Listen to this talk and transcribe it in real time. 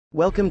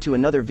Welcome to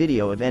another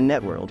video of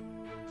Networld.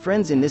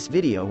 Friends, in this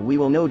video we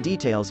will know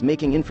details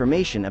making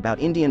information about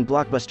Indian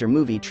blockbuster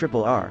movie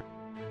RRR.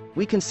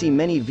 We can see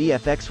many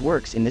VFX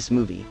works in this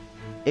movie.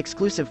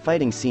 Exclusive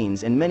fighting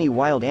scenes and many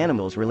wild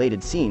animals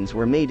related scenes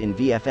were made in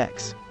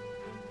VFX.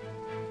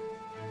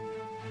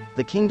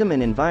 The kingdom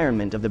and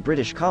environment of the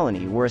British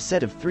colony were a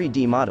set of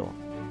 3D model.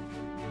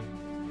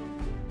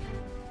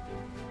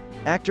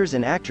 Actors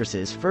and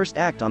actresses first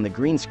act on the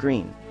green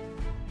screen.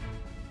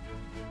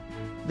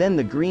 Then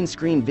the green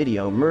screen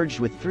video merged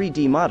with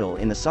 3D model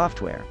in the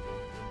software.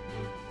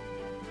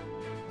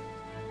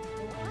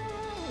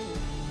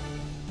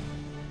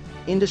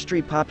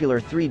 Industry popular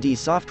 3D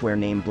software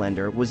named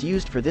Blender was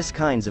used for this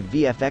kinds of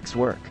VFX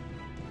work.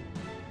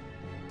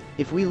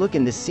 If we look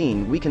in this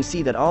scene, we can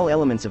see that all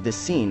elements of this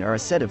scene are a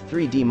set of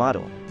 3D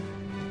model.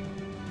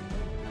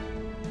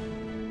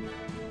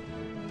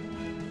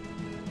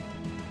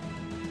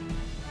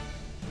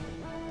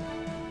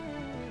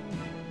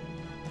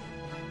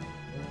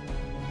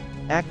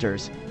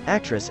 Actors,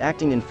 actress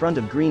acting in front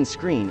of green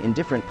screen in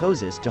different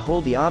poses to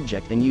hold the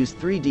object and use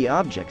 3D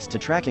objects to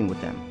tracking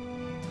with them.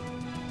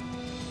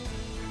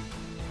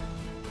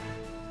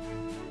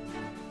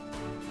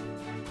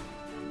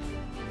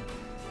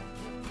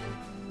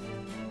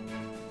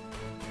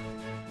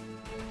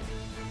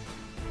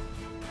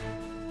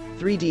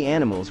 "3D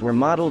animals were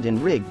modeled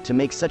and rigged to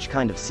make such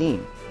kind of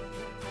scene.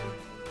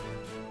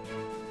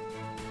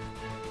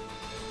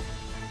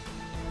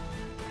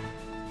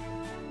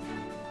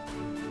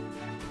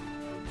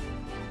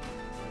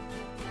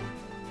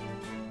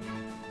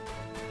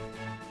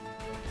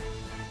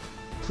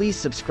 Please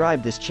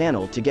subscribe this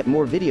channel to get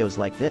more videos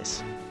like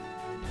this.